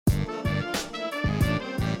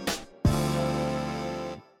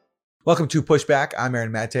Welcome to Pushback. I'm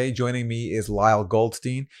Aaron Mate. Joining me is Lyle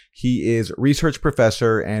Goldstein. He is research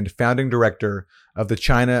professor and founding director of the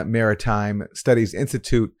China Maritime Studies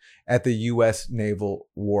Institute at the U.S. Naval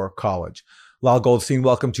War College. Lyle Goldstein,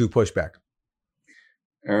 welcome to Pushback.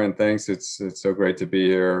 Aaron, thanks. It's so great to be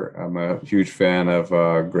here. I'm a huge fan of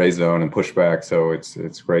Gray Zone and Pushback, so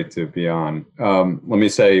it's great to be on. Let me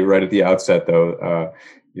say right at the outset, though, I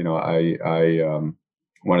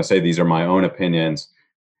want to say these are my own opinions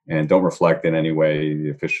and don't reflect in any way the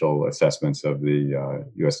official assessments of the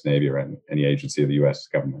U.S. Navy or any agency of the U.S.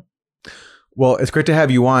 government. Well, it's great to have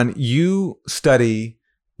you on. You study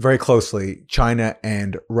very closely China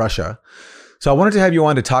and Russia. So I wanted to have you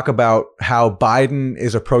on to talk about how Biden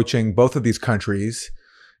is approaching both of these countries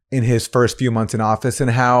in his first few months in office and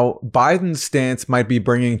how Biden's stance might be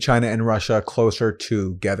bringing China and Russia closer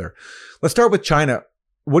together. Let's start with China.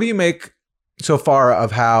 What do you make so far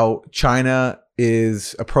of how China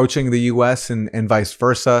is approaching the U.S. and vice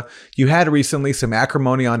versa? You had recently some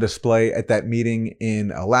acrimony on display at that meeting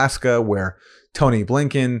in Alaska where Tony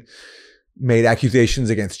Blinken made accusations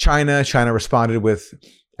against China. China responded with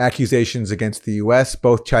accusations against the U.S.,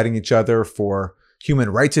 both chiding each other for human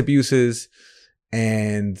rights abuses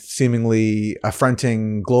and seemingly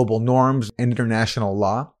affronting global norms and international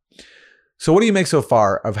law. So what do you make so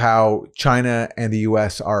far of how China and the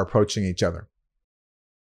U.S. are approaching each other?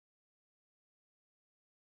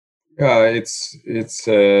 I'm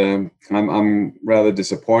rather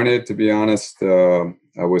disappointed, to be honest. I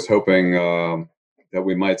was hoping that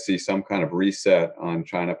we might see some kind of reset on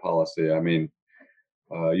China policy. I mean,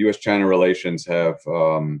 U.S.-China relations have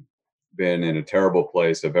been in a terrible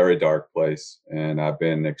place, a very dark place, and I've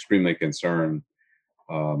been extremely concerned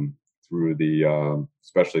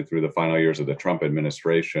especially through the final years of the Trump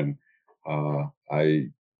administration.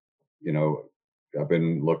 I've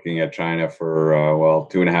been looking at China for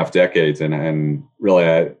 2.5 decades, and really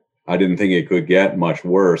I didn't think it could get much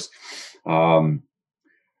worse.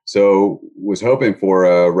 So was hoping for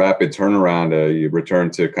a rapid turnaround, a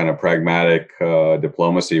return to kind of pragmatic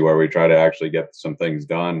diplomacy where we try to actually get some things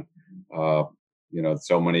done.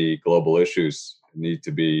 So many global issues need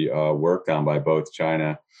to be worked on by both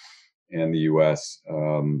China and the U.S.,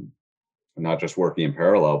 not just working in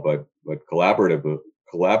parallel, but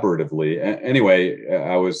collaboratively. Anyway,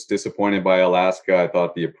 I was disappointed by Alaska. I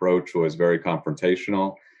thought the approach was very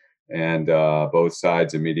confrontational, and both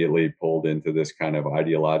sides immediately pulled into this kind of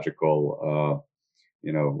ideological,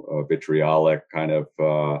 vitriolic kind of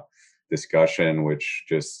discussion, which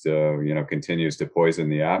just continues to poison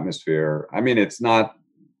the atmosphere. I mean, it's not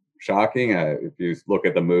shocking if you look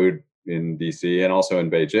at the mood in D.C. and also in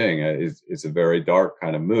Beijing. It's a very dark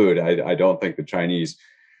kind of mood. I don't think the Chinese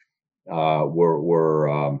were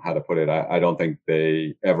how to put it. I don't think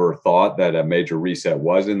they ever thought that a major reset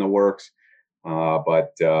was in the works.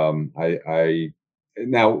 But I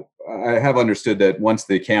have understood that once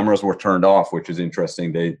the cameras were turned off, which is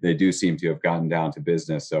interesting, they do seem to have gotten down to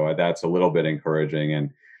business. So that's a little bit encouraging and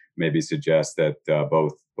maybe suggests that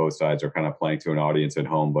both sides are kind of playing to an audience at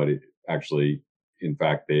home. But in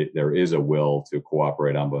fact, there is a will to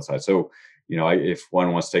cooperate on both sides. So, if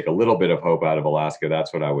one wants to take a little bit of hope out of Alaska,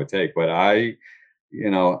 that's what I would take. But how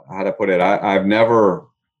to put it, I've never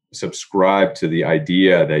subscribed to the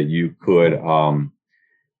idea that you could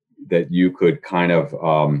kind of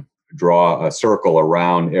draw a circle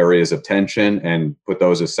around areas of tension and put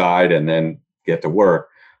those aside and then get to work.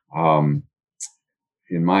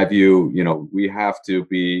 In my view, we have to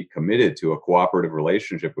be committed to a cooperative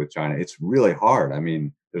relationship with China. It's really hard. I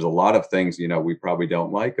mean, there's a lot of things, we probably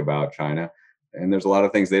don't like about China, and there's a lot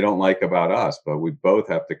of things they don't like about us, but we both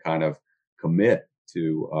have to kind of commit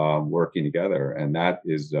to working together. And that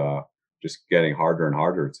is just getting harder and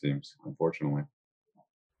harder, it seems, unfortunately.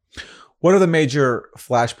 What are the major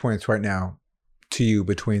flashpoints right now to you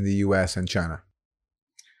between the U.S. and China?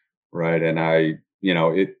 Right. And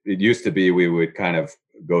it used to be we would kind of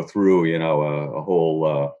go through, a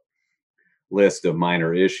whole list of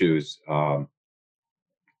minor issues. And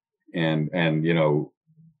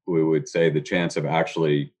we would say the chance of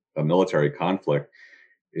actually a military conflict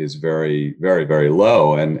is very, very, very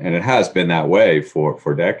low. And it has been that way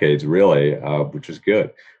for decades, really, which is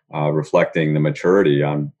good, reflecting the maturity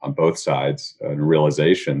on both sides and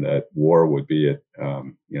realization that war would be a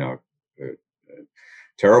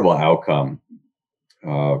terrible outcome,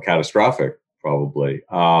 catastrophic, probably.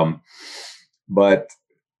 But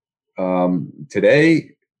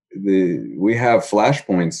today, we have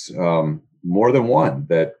flashpoints, more than one,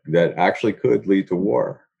 that actually could lead to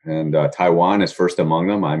war. And Taiwan is first among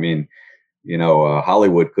them. I mean,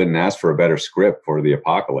 Hollywood couldn't ask for a better script for the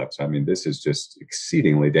apocalypse. I mean, this is just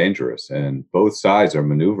exceedingly dangerous, and both sides are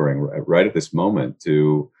maneuvering right at this moment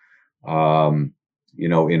to,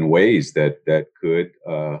 in ways that could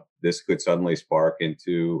this could suddenly spark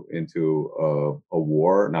into a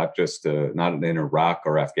war, not an Iraq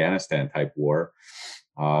or Afghanistan type war,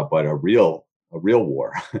 but a real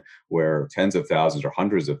war where tens of thousands or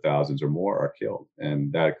hundreds of thousands or more are killed,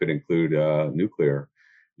 and that could include nuclear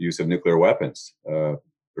use of nuclear weapons,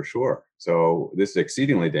 for sure. So this is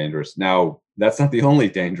exceedingly dangerous. Now, that's not the only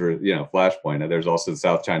dangerous, flashpoint. There's also the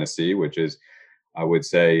South China Sea, which is, I would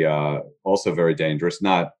say, also very dangerous.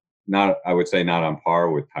 Not I would say not on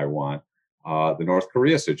par with Taiwan. The North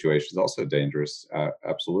Korea situation is also dangerous.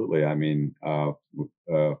 Absolutely. I mean,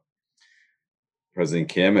 President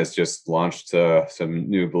Kim has just launched some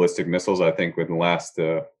new ballistic missiles, I think, within the last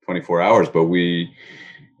 24 hours. But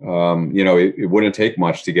it wouldn't take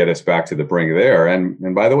much to get us back to the brink there.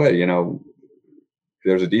 And by the way,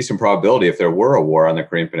 there's a decent probability if there were a war on the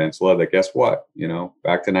Korean Peninsula that, guess what?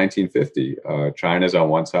 Back to 1950, China's on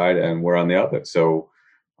one side and we're on the other. So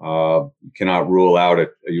you cannot rule out a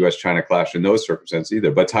U.S.-China clash in those circumstances either.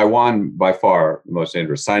 But Taiwan, by far, the most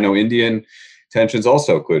dangerous. Sino-Indian tensions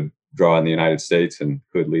also could draw on the United States and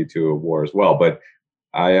could lead to a war as well. But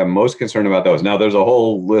I am most concerned about those. Now, there's a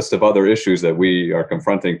whole list of other issues that we are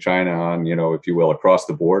confronting China on, if you will, across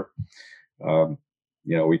the board.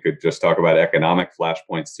 We could just talk about economic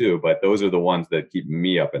flashpoints too, but those are the ones that keep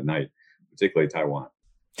me up at night, particularly Taiwan.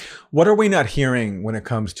 What are we not hearing when it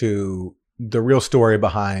comes to the real story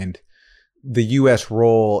behind the U.S.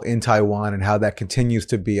 role in Taiwan and how that continues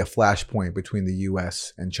to be a flashpoint between the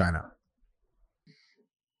U.S. and China?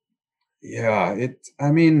 Yeah,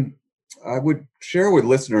 I would share with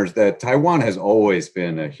listeners that Taiwan has always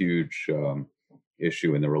been a huge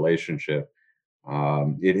issue in the relationship.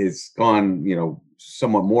 It has gone,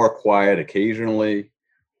 somewhat more quiet occasionally.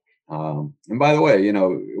 And by the way,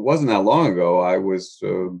 it wasn't that long ago, I was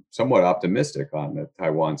somewhat optimistic on the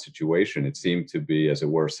Taiwan situation. It seemed to be, as it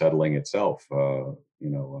were, settling itself.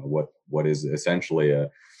 What is essentially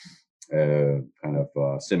a kind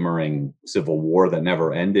of simmering civil war that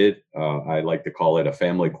never ended. I like to call it a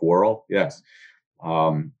family quarrel. Yes.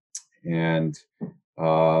 And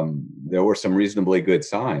there were some reasonably good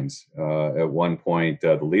signs. At one point,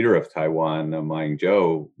 the leader of Taiwan, Ma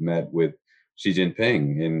Ying-jeou, met with Xi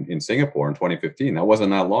Jinping in Singapore in 2015. That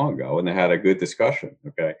wasn't that long ago, and they had a good discussion.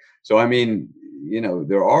 Okay. So,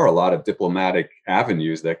 there are a lot of diplomatic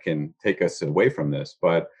avenues that can take us away from this.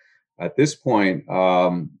 But at this point,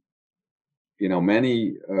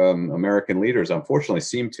 many American leaders, unfortunately,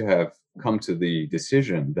 seem to have come to the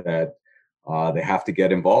decision that they have to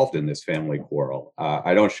get involved in this family quarrel.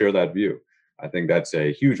 I don't share that view. I think that's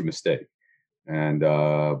a huge mistake. And,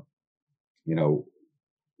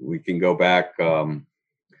 we can go back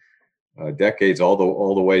decades, all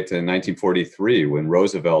the way to 1943, when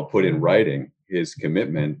Roosevelt put in writing his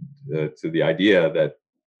commitment to the idea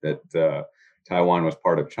that Taiwan was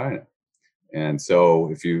part of China. And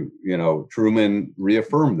so Truman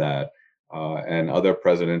reaffirmed that, and other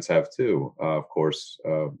presidents have too. Of course,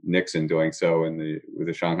 Nixon doing so with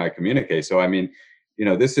the Shanghai Communique. So,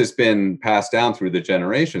 this has been passed down through the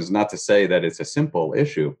generations, not to say that it's a simple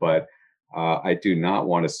issue, but I do not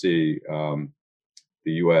want to see the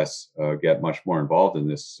U.S. Get much more involved in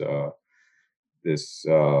this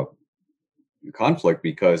conflict,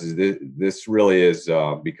 because this really is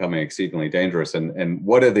becoming exceedingly dangerous. And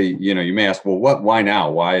what are you may ask, well, why now?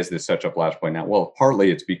 Why is this such a flashpoint now? Well, partly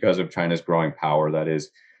it's because of China's growing power. That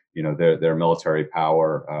is, their military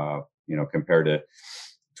power, compared to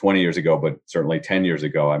 20 years ago, but certainly 10 years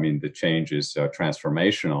ago. The change is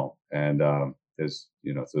transformational, and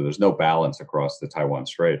so there's no balance across the Taiwan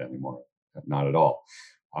Strait anymore, not at all.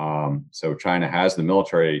 So China has the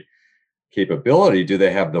military capability. Do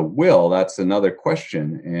they have the will? That's another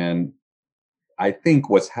question. And I think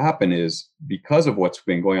what's happened is, because of what's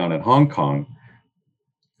been going on in Hong Kong,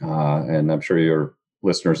 and I'm sure your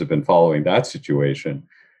listeners have been following that situation,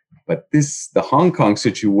 but the Hong Kong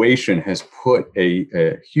situation has put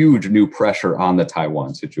a huge new pressure on the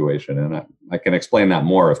Taiwan situation. And I can explain that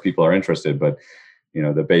more if people are interested, but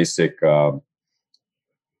the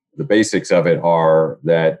basics of it are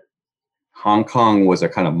that Hong Kong was a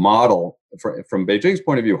kind of model from Beijing's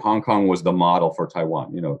point of view. Hong Kong was the model for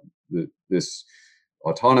Taiwan. This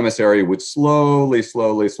autonomous area would slowly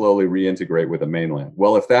reintegrate with the mainland.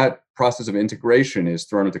 Well, if that process of integration is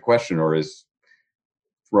thrown into question, or is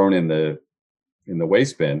thrown in the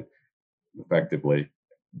waste bin, effectively,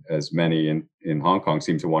 as many in Hong Kong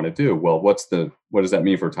seem to want to do, well, what does that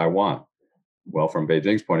mean for Taiwan? well, from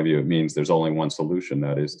Beijing's point of view, it means there's only one solution,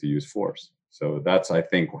 that is to use force. So that's, I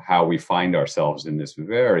think, how we find ourselves in this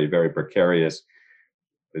very, very precarious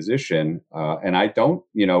position. And I don't,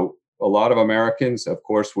 a lot of Americans, of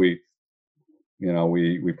course, we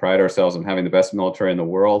pride ourselves on having the best military in the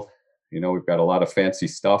world. We've got a lot of fancy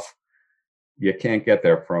stuff. You can't get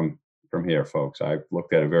there from here, folks. I've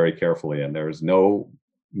looked at it very carefully, and there is no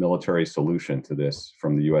military solution to this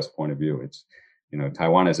from the U.S. point of view. It's,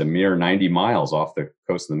 Taiwan is a mere 90 miles off the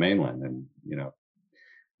coast of the mainland, and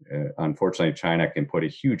unfortunately, China can put a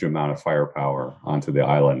huge amount of firepower onto the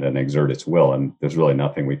island and exert its will, and there's really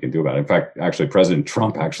nothing we can do about it. In fact, actually, President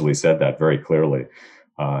Trump actually said that very clearly.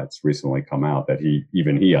 It's recently come out that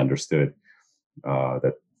he understood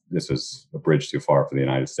that this is a bridge too far for the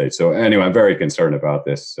United States. So anyway, I'm very concerned about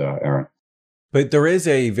this, Aaron. But there is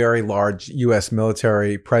a very large U.S.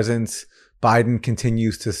 military presence. Biden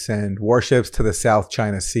continues to send warships to the South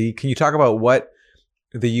China Sea. Can you talk about what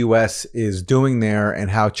the U.S. is doing there and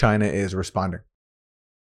how China is responding?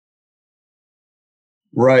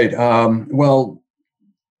 Right. Well,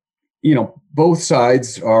 both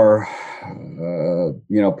sides are,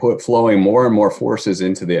 flowing more and more forces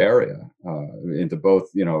into the area, into both,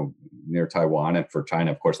 near Taiwan. And for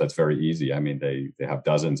China, of course, that's very easy. I mean, they have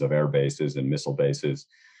dozens of air bases and missile bases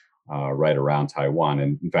right around Taiwan.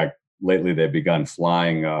 And in fact, lately they've begun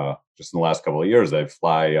flying, just in the last couple of years, they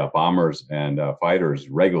fly bombers and fighters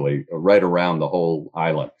regularly right around the whole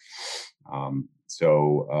island.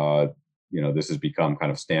 This has become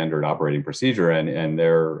kind of standard operating procedure, and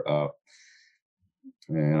they're,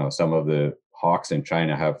 some of the hawks in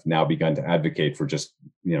China have now begun to advocate for just,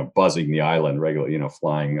 buzzing the island regularly,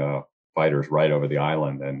 flying fighters right over the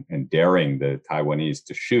island and daring the Taiwanese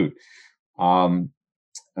to shoot.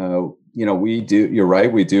 You're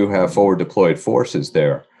right, we do have forward deployed forces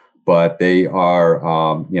there, but they are,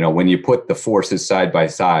 when you put the forces side by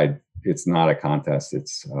side, it's not a contest.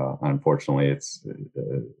 It's unfortunately,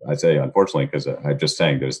 I say unfortunately, because I'm just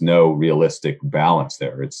saying there's no realistic balance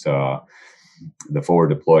there. It's the forward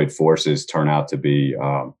deployed forces turn out to be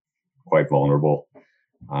quite vulnerable.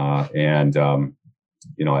 I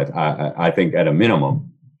think at a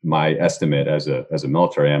minimum, my estimate as a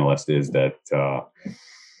military analyst is that,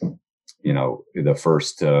 the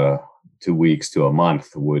first 2 weeks to a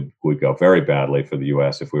month would go very badly for the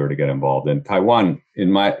U.S. if we were to get involved. And Taiwan,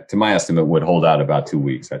 to my estimate, would hold out about 2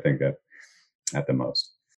 weeks. I think that at the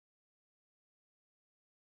most.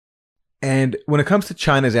 And when it comes to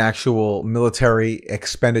China's actual military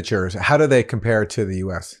expenditures, how do they compare to the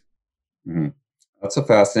U.S.? Mm-hmm. That's a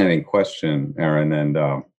fascinating question, Aaron. And,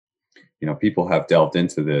 people have delved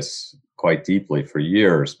into this quite deeply for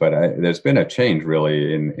years, but there's been a change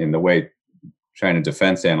really in the way China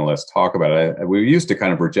defense analysts talk about it. We used to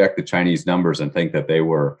kind of reject the Chinese numbers and think that they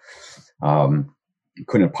were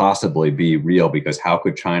couldn't possibly be real, because how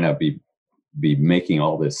could China be making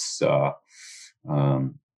all this?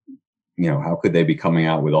 How could they be coming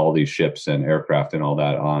out with all these ships and aircraft and all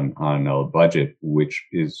that on a budget, which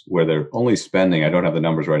is where they're only spending, I don't have the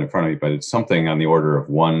numbers right in front of me, but it's something on the order of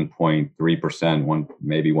 1.3%,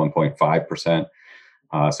 maybe 1.5%.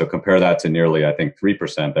 So compare that to nearly, I think,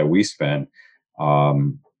 3% that we spend. How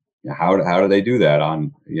do they do that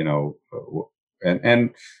on,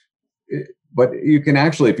 but you can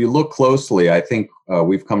actually, if you look closely, I think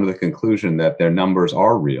we've come to the conclusion that their numbers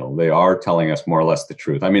are real. They are telling us more or less the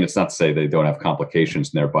truth. I mean, it's not to say they don't have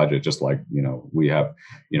complications in their budget, just like, we have,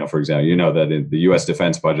 for example, that the U.S.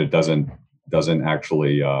 defense budget doesn't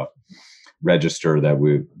actually register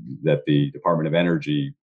that the Department of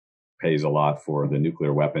Energy pays a lot for the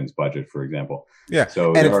nuclear weapons budget, for example. Yeah.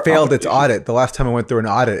 So and it failed its audit. The last time I went through an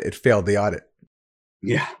audit, it failed the audit.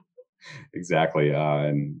 Yeah. Exactly,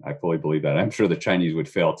 and I fully believe that. I'm sure the Chinese would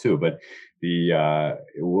fail too. But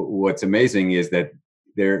what's amazing is that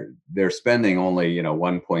they're spending only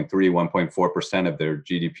 1.3, 1.4% of their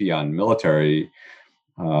GDP on military,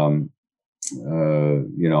 on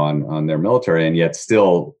their military, and yet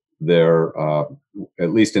still they're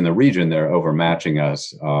at least in the region they're overmatching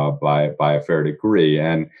us by a fair degree.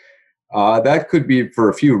 And that could be for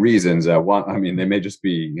a few reasons. They may just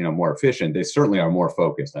be, more efficient. They certainly are more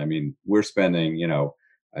focused. I mean, we're spending,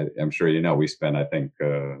 I'm sure, we spend, I think,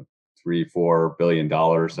 $3-4 billion,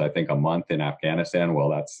 I think, a month in Afghanistan. Well,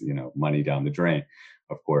 that's, money down the drain,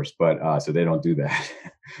 of course. But so they don't do that.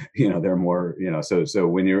 They're more, so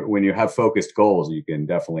when you have focused goals, you can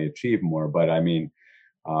definitely achieve more. But I mean,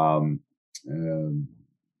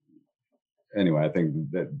 anyway, I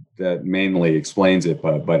think that mainly explains it,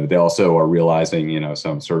 but they also are realizing,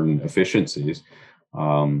 some certain efficiencies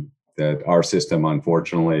that our system,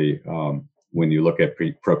 unfortunately, when you look at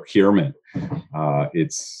procurement,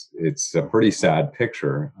 it's a pretty sad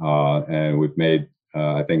picture, and we've made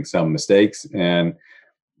I think some mistakes, and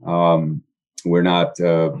we're not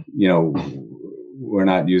we're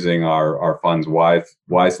not using our funds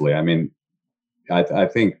wisely. I mean, I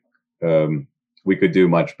think we could do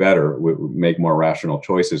much better. We make more rational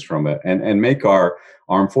choices from it, and make our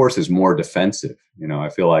armed forces more defensive. I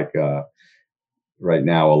feel like right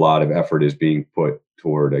now a lot of effort is being put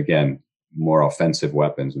toward, again, more offensive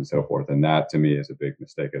weapons and so forth, and that to me is a big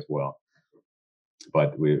mistake as well.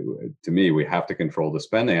 But to me, we have to control the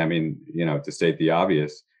spending. I mean, to state the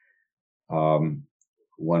obvious,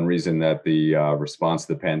 one reason that the response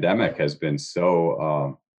to the pandemic has been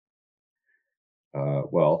so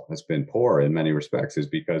has been poor in many respects is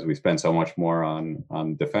because we spend so much more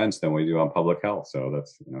on defense than we do on public health. So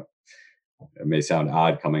that's, it may sound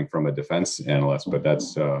odd coming from a defense analyst, but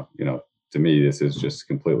that's, to me, this is just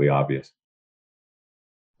completely obvious.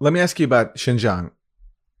 Let me ask you about Xinjiang.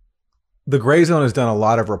 The Gray Zone has done a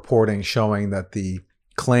lot of reporting showing that the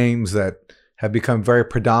claims that have become very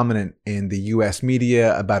predominant in the US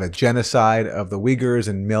media about a genocide of the Uyghurs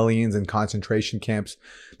and millions in concentration camps,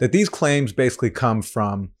 that these claims basically come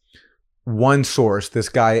from one source, this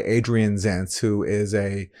guy, Adrian Zenz, who is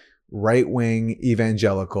a right-wing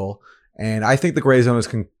evangelical. And I think the Gray Zone has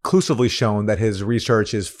conclusively shown that his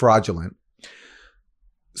research is fraudulent.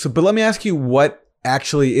 But let me ask you what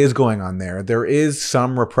actually is going on there. There is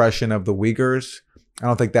some repression of the Uyghurs. I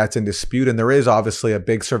don't think that's in dispute. And there is obviously a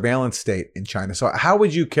big surveillance state in China. So how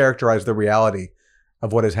would you characterize the reality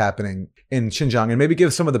of what is happening in Xinjiang? And maybe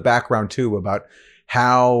give some of the background too about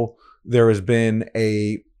how there has been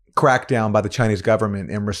a crackdown by the Chinese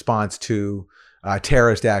government in response to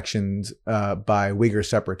terrorist actions by Uyghur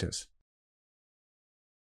separatists.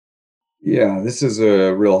 Yeah, this is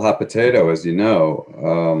a real hot potato, as you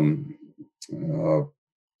know.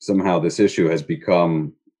 Somehow this issue has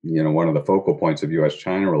become, one of the focal points of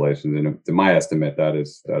U.S.-China relations, and to my estimate, that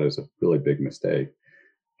is a really big mistake.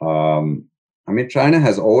 I mean, China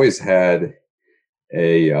has always had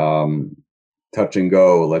a touch and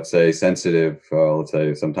go, let's say sensitive, let's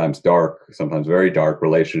say sometimes dark, sometimes very dark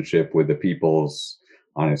relationship with the peoples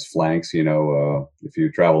on its flanks. If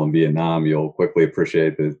you travel in Vietnam, you'll quickly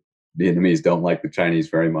appreciate that Vietnamese don't like the Chinese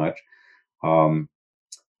very much.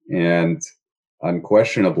 And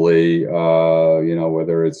unquestionably,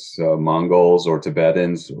 whether it's Mongols or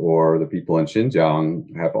Tibetans or the people in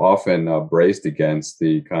Xinjiang have often braced against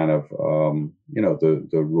the kind of,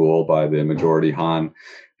 the rule by the majority Han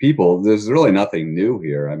people. There's really nothing new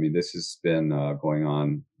here. I mean, this has been going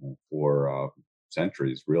on for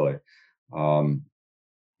centuries, really.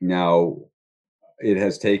 Now, it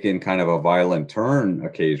has taken kind of a violent turn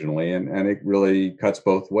occasionally, and it really cuts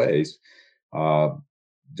both ways.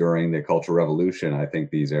 During the Cultural Revolution, I think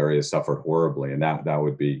these areas suffered horribly, and that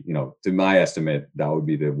would be, to my estimate, that would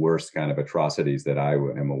be the worst kind of atrocities that I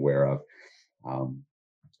am aware of.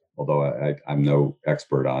 Although I'm no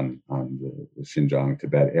expert on the Xinjiang,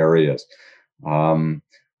 Tibet areas.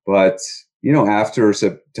 But after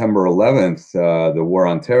September 11th, the war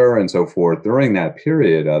on terror and so forth, during that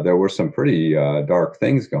period, there were some pretty dark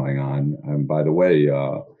things going on. And by the way,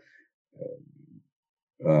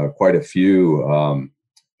 quite a few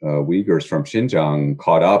Uyghurs from Xinjiang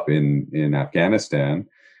caught up in Afghanistan,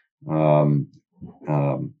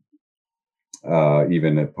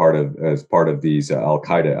 even as part of these Al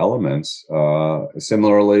Qaeda elements.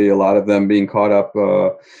 Similarly, a lot of them being caught up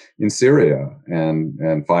in Syria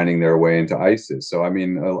and finding their way into ISIS. So, I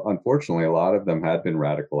mean, unfortunately, a lot of them had been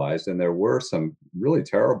radicalized, and there were some really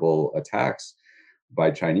terrible attacks by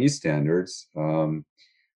Chinese standards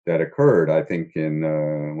that occurred, I think, in,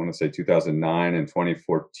 I want to say 2009 and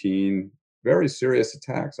 2014, very serious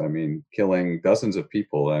attacks. I mean, killing dozens of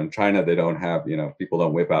people. And in China, they don't have, people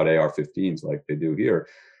don't whip out AR-15s like they do here.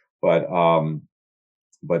 But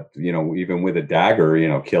even with a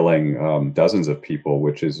dagger, killing dozens of people,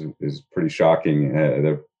 which is pretty shocking.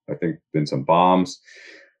 There, I think, been some bombs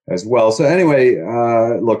as well. So anyway,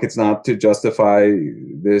 look, it's not to justify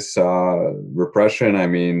this repression. I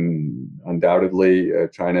mean, undoubtedly,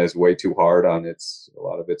 China is way too hard on a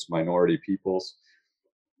lot of its minority peoples.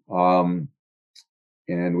 And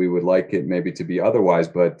we would like it maybe to be otherwise,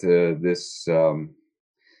 but this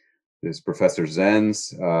Professor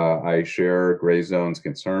Zenz, I share Gray Zone's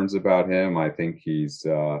concerns about him. I think he's,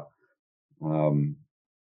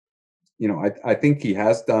 I think he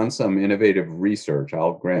has done some innovative research.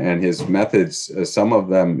 I'll grant, and his methods, some of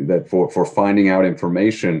them that for finding out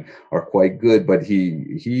information are quite good, but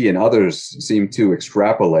he and others seem to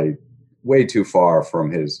extrapolate way too far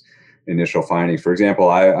from his initial findings. For example,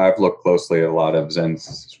 I've looked closely at a lot of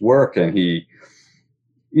Zen's work, and he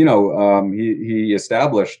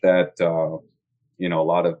established that a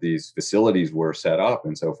lot of these facilities were set up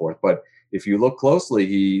and so forth. But if you look closely,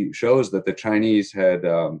 he shows that the Chinese had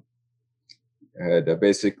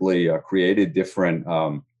basically created different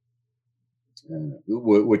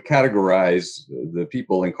would categorize the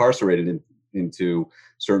people incarcerated into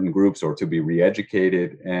certain groups or to be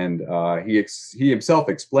re-educated. And he himself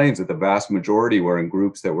explains that the vast majority were in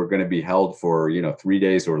groups that were going to be held for 3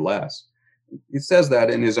 days or less. He says that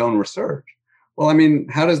in his own research. Well, I mean,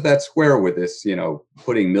 how does that square with this,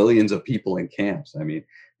 putting millions of people in camps? I mean,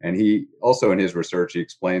 and he also in his research, he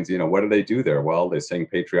explains, what do they do there? Well, they sing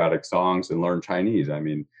patriotic songs and learn Chinese. I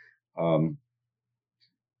mean,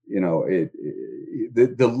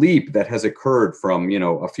 the leap that has occurred from,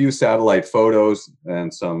 a few satellite photos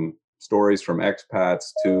and some stories from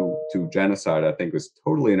expats to genocide, I think was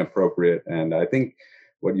totally inappropriate. And I think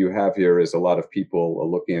what you have here is a lot of people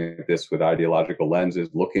looking at this with ideological lenses,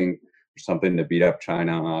 looking for something to beat up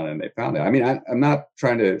China on, and they found it. I mean, I'm not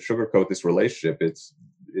trying to sugarcoat this relationship. It's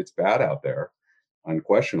bad out there,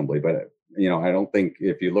 unquestionably. But I don't think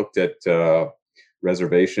if you looked at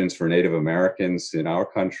reservations for Native Americans in our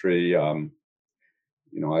country, I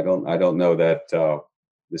don't know that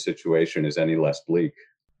the situation is any less bleak.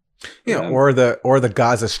 Or the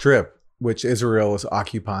Gaza Strip, which Israel is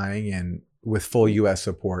occupying and with full U.S.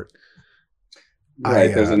 support.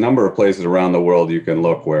 Right. There's a number of places around the world you can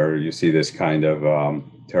look where you see this kind of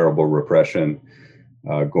terrible repression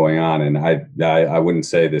going on, and I wouldn't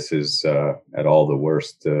say this is at all the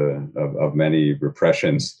worst of many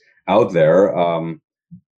repressions out there. I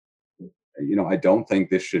don't think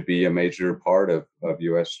this should be a major part of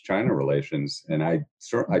U.S.-China relations, and I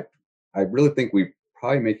really think we're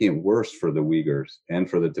probably making it worse for the Uyghurs and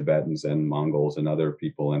for the Tibetans and Mongols and other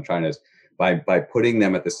people in China by putting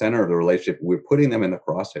them at the center of the relationship. We're putting them in the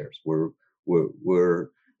crosshairs.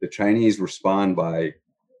 The Chinese respond by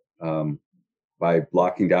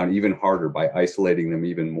blocking down even harder, by isolating them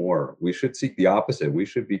even more. We should seek the opposite. We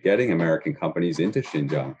should be getting American companies into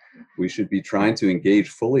Xinjiang. We should be trying to engage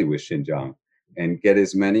fully with Xinjiang and get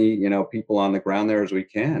as many, people on the ground there as we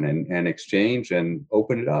can, and exchange and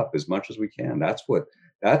open it up as much as we can.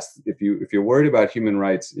 If you're worried about human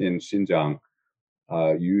rights in Xinjiang,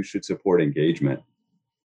 you should support engagement.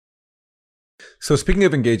 So speaking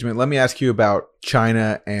of engagement, let me ask you about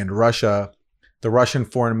China and Russia. The Russian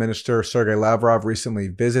Foreign Minister, Sergei Lavrov, recently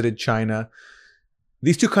visited China.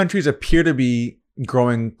 These two countries appear to be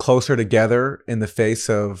growing closer together in the face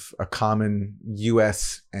of a common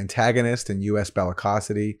U.S. antagonist and U.S.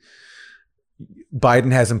 bellicosity.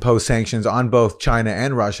 Biden has imposed sanctions on both China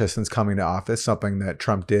and Russia since coming to office, something that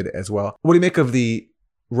Trump did as well. What do you make of the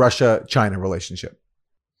Russia-China relationship?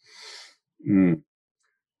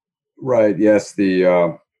 Right. Yes.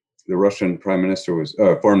 The Russian foreign minister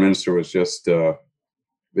was just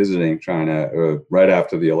visiting China right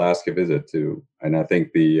after the Alaska visit and I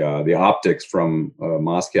think the optics from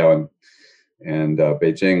Moscow and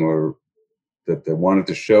Beijing were that they wanted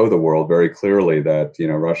to show the world very clearly that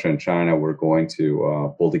Russia and China were going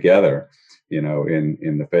to pull together,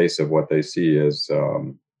 in the face of what they see as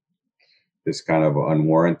this kind of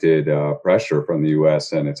unwarranted pressure from the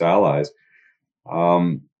U.S. and its allies.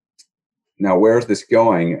 Now, where's this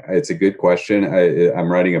going? It's a good question.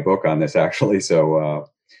 I'm writing a book on this, actually, so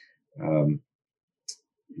I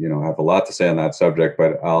have a lot to say on that subject.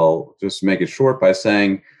 But I'll just make it short by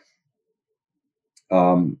saying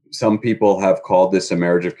some people have called this a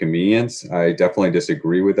marriage of convenience. I definitely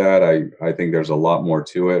disagree with that. I think there's a lot more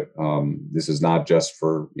to it. This is not just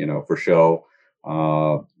for show.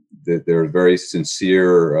 They're a very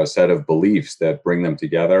sincere set of beliefs that bring them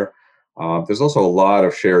together. There's also a lot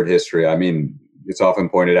of shared history. I mean, it's often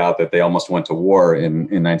pointed out that they almost went to war in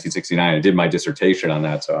 1969. I did my dissertation on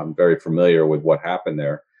that, so I'm very familiar with what happened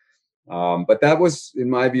there. But that was, in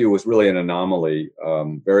my view, was really an anomaly,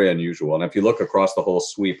 very unusual. And if you look across the whole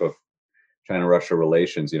sweep of China-Russia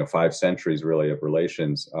relations, 5 centuries really of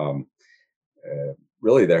relations,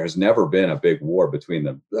 really there has never been a big war between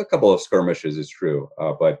them. A couple of skirmishes is true,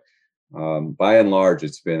 but by and large,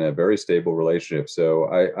 it's been a very stable relationship.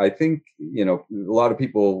 So I think, a lot of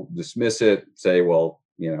people dismiss it, say, well,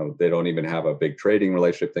 they don't even have a big trading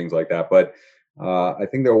relationship, things like that. But I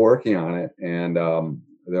think they're working on it. And a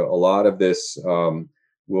lot of this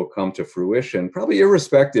will come to fruition, probably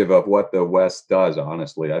irrespective of what the West does,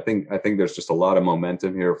 honestly. I think there's just a lot of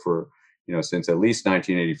momentum here for, since at least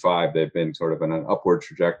 1985, they've been sort of in an upward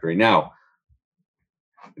trajectory. Now,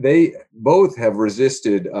 they both have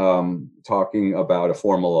resisted talking about a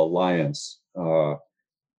formal alliance.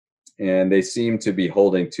 and they seem to be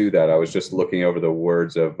holding to that. I was just looking over the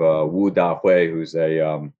words of Wu Dahui,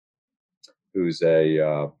 who's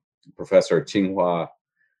a professor at Tsinghua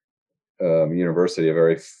University,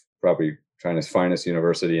 probably China's finest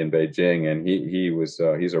university in Beijing, and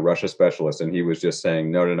he's a Russia specialist, and he was just saying,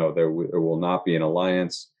 no, there will not be an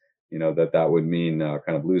alliance. That would mean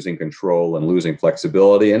kind of losing control and losing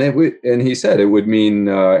flexibility, and he said it would mean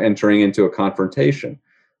entering into a confrontation,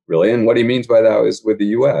 really. And what he means by that is with the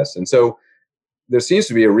U.S. And so there seems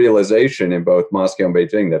to be a realization in both Moscow and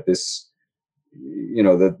Beijing that this,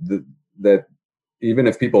 that even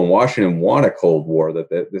if people in Washington want a Cold War, that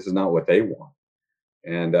this is not what they want.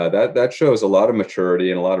 And that shows a lot of maturity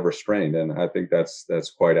and a lot of restraint, and I think that's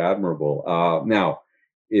quite admirable. Now,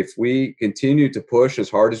 if we continue to push as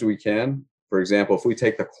hard as we can, for example, if we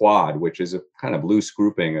take the Quad, which is a kind of loose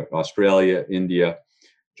grouping of Australia, India,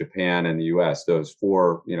 Japan, and the U.S., those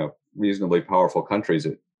four reasonably powerful countries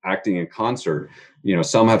acting in concert,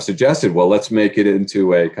 some have suggested, well, let's make it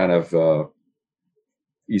into a kind of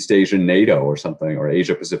East Asian NATO or something, or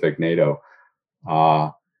Asia Pacific NATO.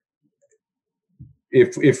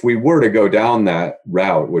 If we were to go down that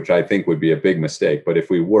route, which I think would be a big mistake, but if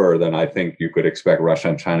we were, then I think you could expect Russia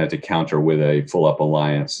and China to counter with a full-up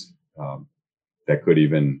alliance that could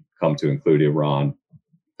even come to include Iran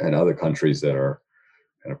and other countries that are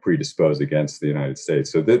kind of predisposed against the United States.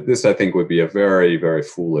 So this, I think, would be a very, very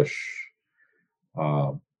foolish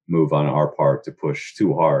move on our part to push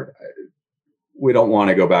too hard. We don't want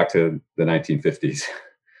to go back to the 1950s.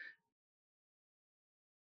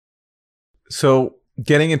 So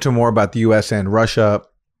getting into more about the U.S. and Russia,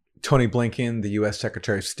 Tony Blinken, the U.S.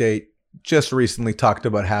 Secretary of State, just recently talked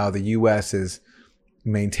about how the U.S. is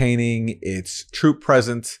maintaining its troop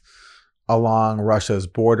presence along Russia's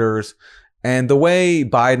borders. And the way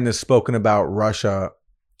Biden has spoken about Russia,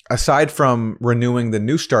 aside from renewing the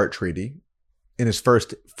New START treaty in his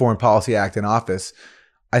first foreign policy act in office,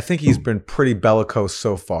 I think he's been pretty bellicose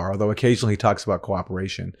so far, although occasionally he talks about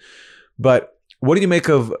cooperation. But what do you make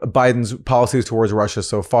of Biden's policies towards Russia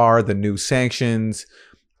so far? The new sanctions,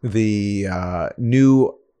 the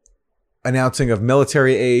new announcing of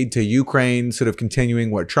military aid to Ukraine, sort of continuing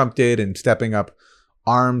what Trump did and stepping up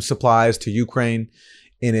arms supplies to Ukraine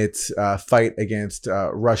in its fight against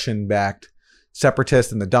Russian-backed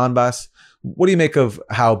separatists in the Donbass. What do you make of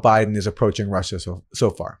how Biden is approaching Russia so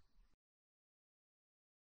far?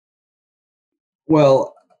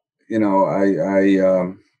 Well,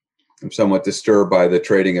 I'm somewhat disturbed by the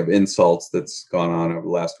trading of insults that's gone on over the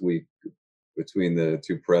last week between the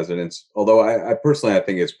two presidents. Although I personally, I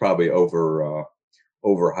think it's probably overhyped,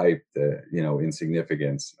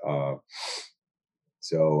 insignificance. To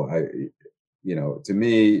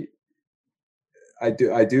me,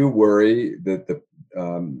 I do worry that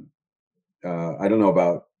I don't know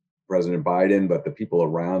about President Biden, but the people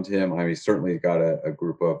around him. I mean, he's certainly got a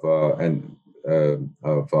group of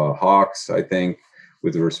hawks, I think,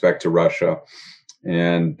 with respect to Russia,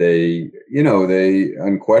 and they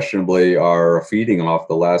unquestionably are feeding off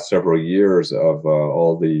the last several years of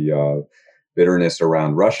all the bitterness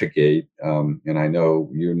around Russiagate, and I know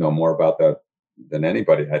you know more about that than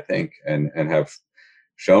anybody, I think, and have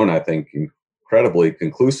shown, I think, incredibly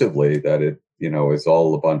conclusively that it is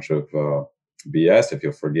all a bunch of BS, if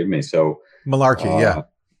you'll forgive me. So malarkey,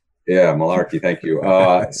 yeah, malarkey. Thank you.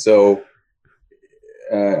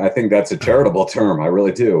 I think that's a charitable term. I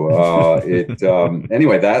really do.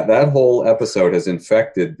 Anyway, that whole episode has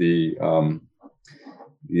infected the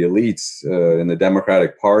elites in the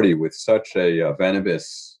Democratic Party with such a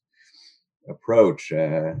venomous approach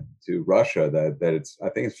to Russia that I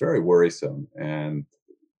think it's very worrisome. And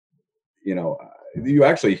you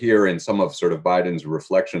actually hear in some of sort of Biden's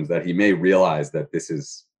reflections that he may realize that this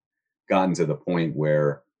has gotten to the point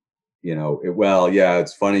where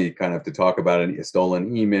it's funny kind of to talk about a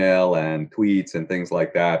stolen email and tweets and things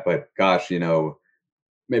like that, but gosh,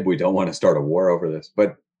 maybe we don't want to start a war over this.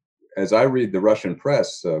 But as I read the Russian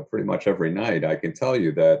press pretty much every night, I can tell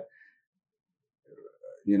you that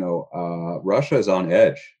Russia is on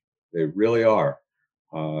edge. They really are.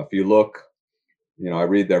 If you look, I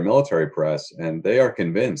read their military press, and they are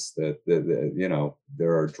convinced that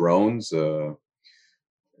there are drones,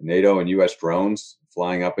 NATO and U.S. drones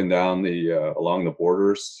flying up and down along the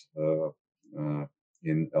borders all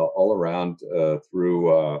around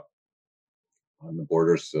through on the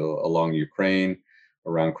borders along Ukraine,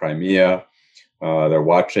 around Crimea. They're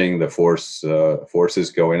watching the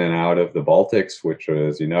forces go in and out of the Baltics, which,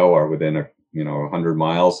 as you know, are within 100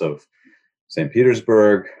 miles of St.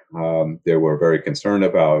 Petersburg. They were very concerned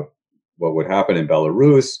about what would happen in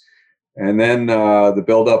Belarus, and then the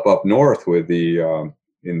buildup up north with the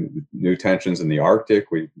in new tensions in the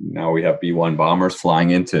Arctic. We have B-1 bombers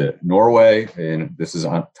flying into Norway, and this is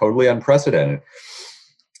totally unprecedented.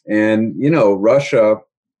 And Russia.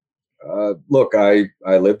 Look, I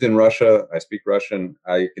lived in Russia. I speak Russian.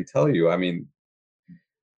 I can tell you. I mean,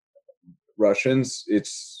 Russians.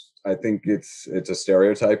 I think it's a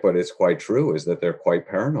stereotype, but it's quite true. Is that they're quite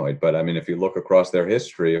paranoid. But I mean, if you look across their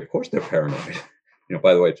history, of course they're paranoid.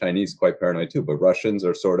 By the way, Chinese quite paranoid too. But Russians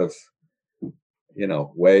are sort of,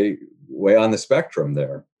 way on the spectrum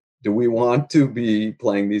there. Do we want to be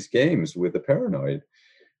playing these games with the paranoid?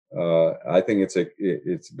 I think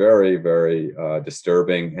it's very, very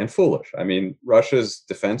disturbing and foolish. I mean, Russia's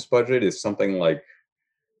defense budget is something like,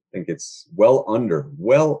 I think it's well under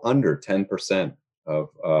 10% of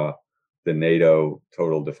the NATO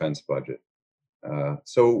total defense budget.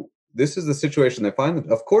 So this is the situation they find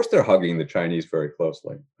them. Of course, they're hugging the Chinese very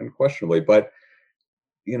closely, unquestionably. But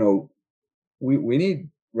we need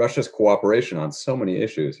Russia's cooperation on so many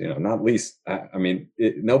issues, not least, I mean,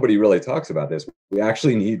 nobody really talks about this. We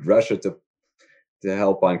actually need Russia to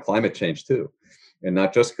help on climate change too. And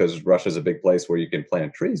not just because Russia's a big place where you can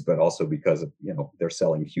plant trees, but also because, they're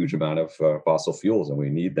selling a huge amount of fossil fuels, and we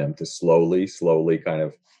need them to slowly kind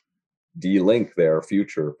of de-link their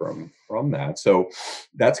future from that. So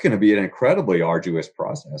that's going to be an incredibly arduous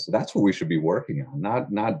process. So that's what we should be working on,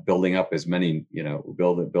 not building up as many,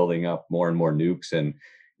 building up more and more nukes and,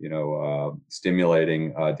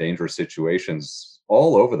 stimulating dangerous situations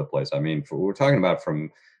all over the place. I mean, we're talking about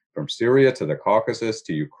from Syria to the Caucasus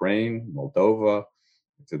to Ukraine, Moldova,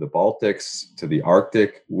 to the Baltics, to the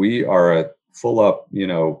Arctic. We are at full up,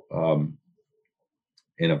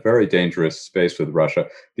 in a very dangerous space with Russia.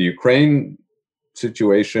 The Ukraine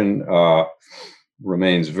situation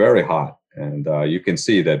remains very hot, and you can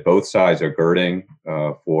see that both sides are girding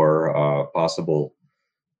for possible,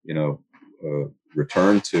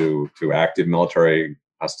 return to active military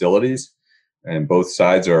hostilities. And both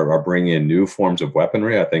sides are bringing in new forms of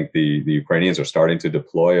weaponry. I think the Ukrainians are starting to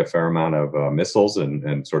deploy a fair amount of missiles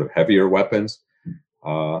and sort of heavier weapons.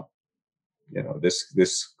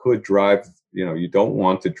 This could drive. You don't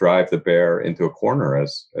want to drive the bear into a corner,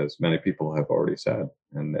 as many people have already said,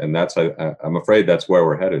 and that's I'm afraid that's where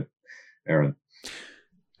we're headed, Aaron.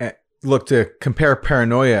 Look, to compare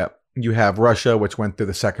paranoia, you have Russia, which went through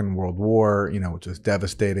the Second World War, which was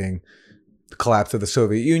devastating. The collapse of the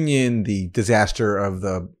Soviet Union, the disaster of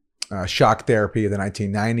the shock therapy of the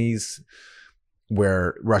 1990s,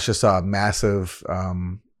 where Russia saw massive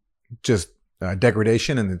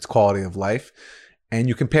degradation in its quality of life. And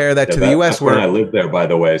you compare that to the U.S., where I lived there, by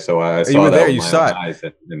the way, so I saw you were that there, with you my saw own it. eyes.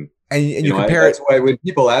 And you compare that's why when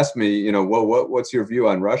people ask me, what's your view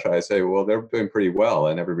on Russia? I say, well, they're doing pretty well,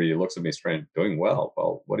 and everybody looks at me strange. Doing well?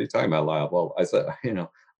 Well, what are you talking about, Lyle? Well, I said,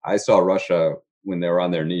 I saw Russia when they were on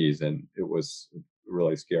their knees, and it was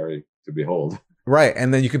really scary to behold. Right,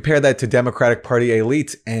 and then you compare that to Democratic Party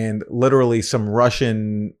elites, and literally some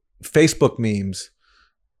Russian Facebook memes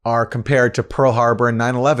are compared to Pearl Harbor and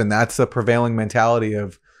 9/11. That's the prevailing mentality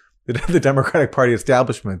of the Democratic Party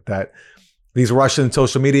establishment, that these Russian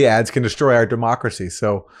social media ads can destroy our democracy.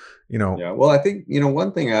 So, Yeah, well, I think,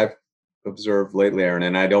 one thing I've observed lately, Aaron,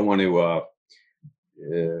 and I don't want to,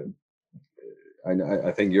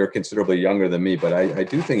 I think you're considerably younger than me, but I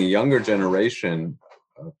do think a younger generation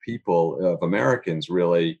of people, of Americans,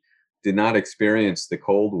 really did not experience the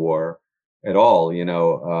Cold War at all. We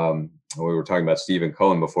were talking about Stephen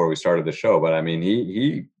Cohen before we started the show, but I mean,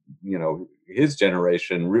 he his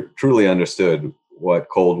generation truly understood what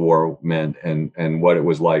Cold War meant and what it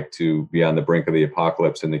was like to be on the brink of the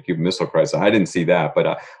apocalypse and the Cuban Missile Crisis. I didn't see that,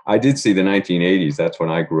 but I did see the 1980s. That's when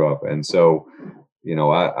I grew up, and so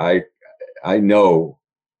I know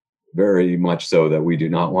very much so that we do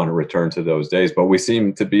not want to return to those days, but we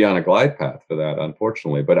seem to be on a glide path for that,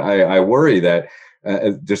 unfortunately. But I worry that,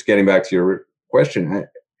 just getting back to your question,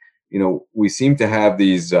 we seem to have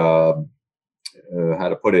these, how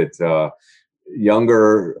to put it,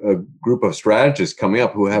 younger group of strategists coming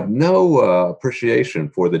up who have no appreciation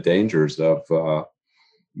for the dangers of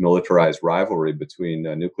militarized rivalry between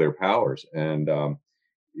nuclear powers. And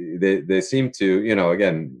they seem to,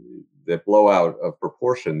 again, they blow out of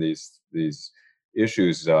proportion these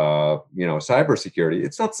issues. Cybersecurity.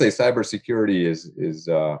 It's not to say cybersecurity is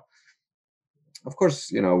of course,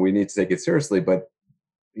 we need to take it seriously, but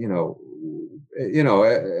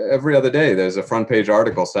every other day there's a front page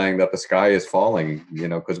article saying that the sky is falling,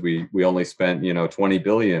 because we only spent 20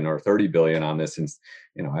 billion or 30 billion on this, and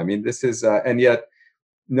I mean, this is and yet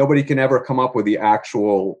nobody can ever come up with the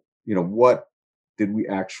actual, what did we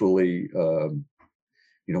actually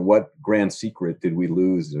what grand secret did we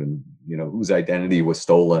lose, and whose identity was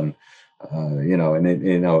stolen, and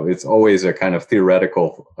it's always a kind of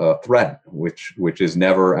theoretical threat, which is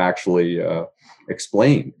never actually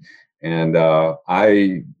explained. And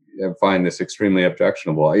I find this extremely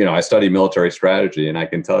objectionable. I study military strategy, and I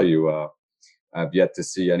can tell you, I've yet to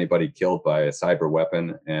see anybody killed by a cyber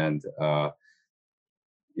weapon, and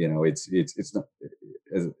it's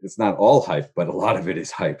not all hype, but a lot of it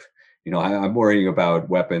is hype. I'm worrying about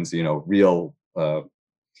weapons, real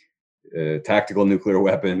tactical nuclear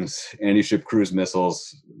weapons, anti-ship cruise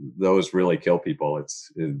missiles. Those really kill people.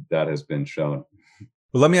 That has been shown.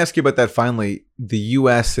 Well, let me ask you about that finally. The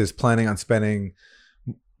U.S. is planning on spending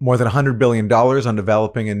more than $100 billion on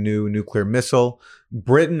developing a new nuclear missile.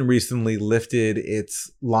 Britain recently lifted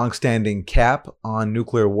its longstanding cap on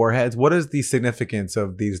nuclear warheads. What is the significance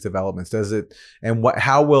of these developments?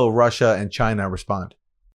 How will Russia and China respond?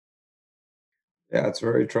 Yeah, it's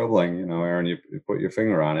very troubling. Aaron, you put your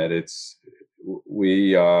finger on it.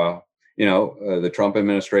 The Trump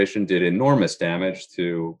administration did enormous damage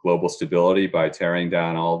to global stability by tearing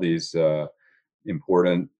down all these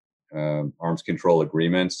important arms control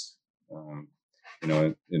agreements.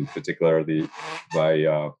 In particular,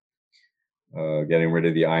 by getting rid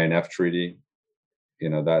of the INF treaty.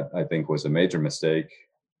 That I think was a major mistake.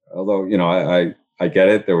 Although, I get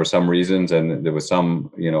it. There were some reasons, and there was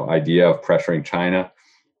some, idea of pressuring China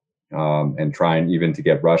and trying even to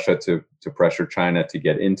get Russia to pressure China to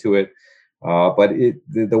get into it. But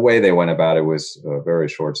the way they went about it was very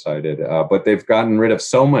short-sighted. But they've gotten rid of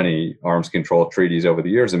so many arms control treaties over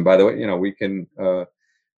the years. And by the way, it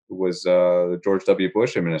was the George W.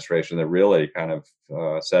 Bush administration that really kind of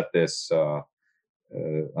set this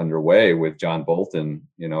underway, with John Bolton,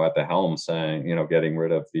 at the helm, saying, getting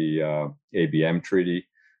rid of the ABM treaty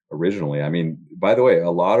originally. I mean, by the way, a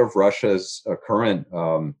lot of Russia's current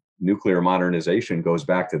nuclear modernization goes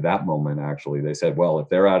back to that moment. Actually, they said, well, if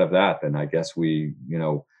they're out of that, then I guess we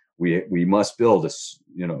must build,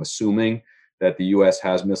 assuming that the U.S.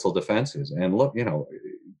 has missile defenses. And look,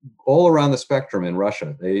 all around the spectrum in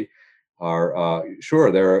Russia, they are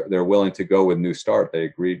sure they're willing to go with New START. They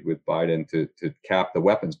agreed with Biden to cap the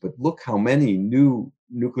weapons, but look how many new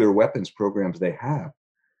nuclear weapons programs they have.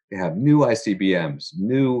 They have new ICBMs,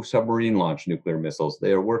 new submarine launched nuclear missiles.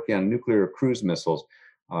 They are working on nuclear cruise missiles.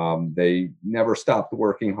 They never stopped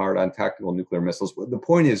working hard on tactical nuclear missiles. But the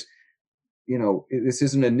point is, this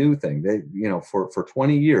isn't a new thing. They, for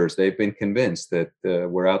 20 years, they've been convinced that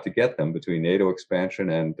we're out to get them, between NATO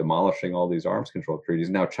expansion and demolishing all these arms control treaties.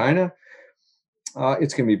 Now, China,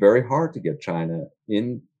 it's going to be very hard to get China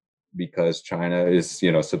in, because China is,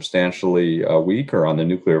 substantially weaker on the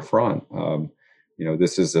nuclear front.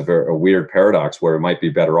 This is a weird paradox, where it might be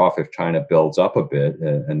better off if China builds up a bit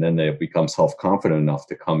and then they become self-confident enough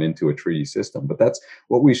to come into a treaty system. But that's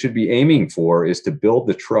what we should be aiming for, is to build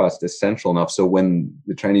the trust essential enough so when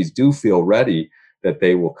the Chinese do feel ready, that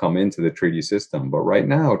they will come into the treaty system. But right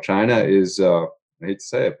now, China is, I hate to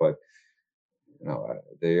say it, but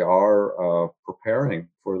they are preparing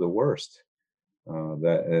for the worst.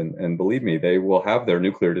 And believe me, they will have their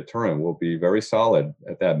nuclear deterrent will be very solid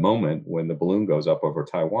at that moment when the balloon goes up over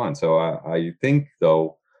Taiwan. So I think,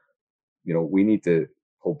 though, we need to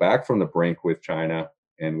pull back from the brink with China,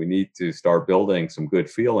 and we need to start building some good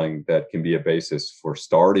feeling that can be a basis for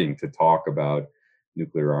starting to talk about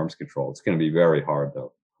nuclear arms control. It's going to be very hard,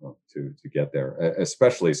 though, to get there,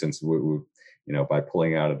 especially since we by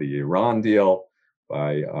pulling out of the Iran deal,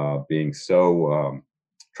 by being so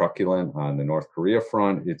truculent on the North Korea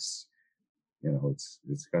front. It's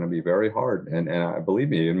going to be very hard. And believe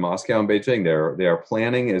me, in Moscow and Beijing, they are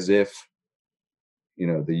planning as if,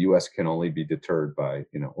 the U.S. can only be deterred by,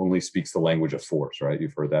 only speaks the language of force, right?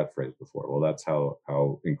 You've heard that phrase before. Well, that's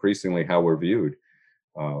how increasingly how we're viewed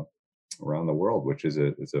around the world, which is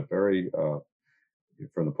a very,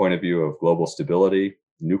 from the point of view of global stability,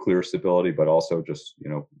 nuclear stability, but also just,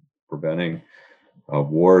 preventing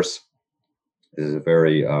wars, is a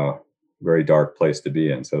very, very dark place to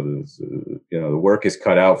be in. So, the work is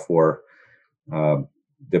cut out for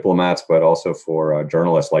diplomats, but also for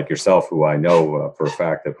journalists like yourself, who I know for a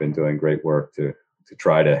fact have been doing great work to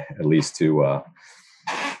try to at least to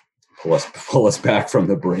pull us back from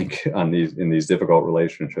the brink in these difficult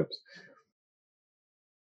relationships.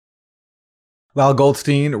 Lal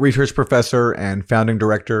Goldstein, research professor and founding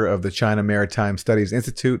director of the China Maritime Studies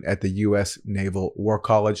Institute at the U.S. Naval War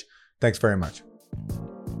College. Thanks very much.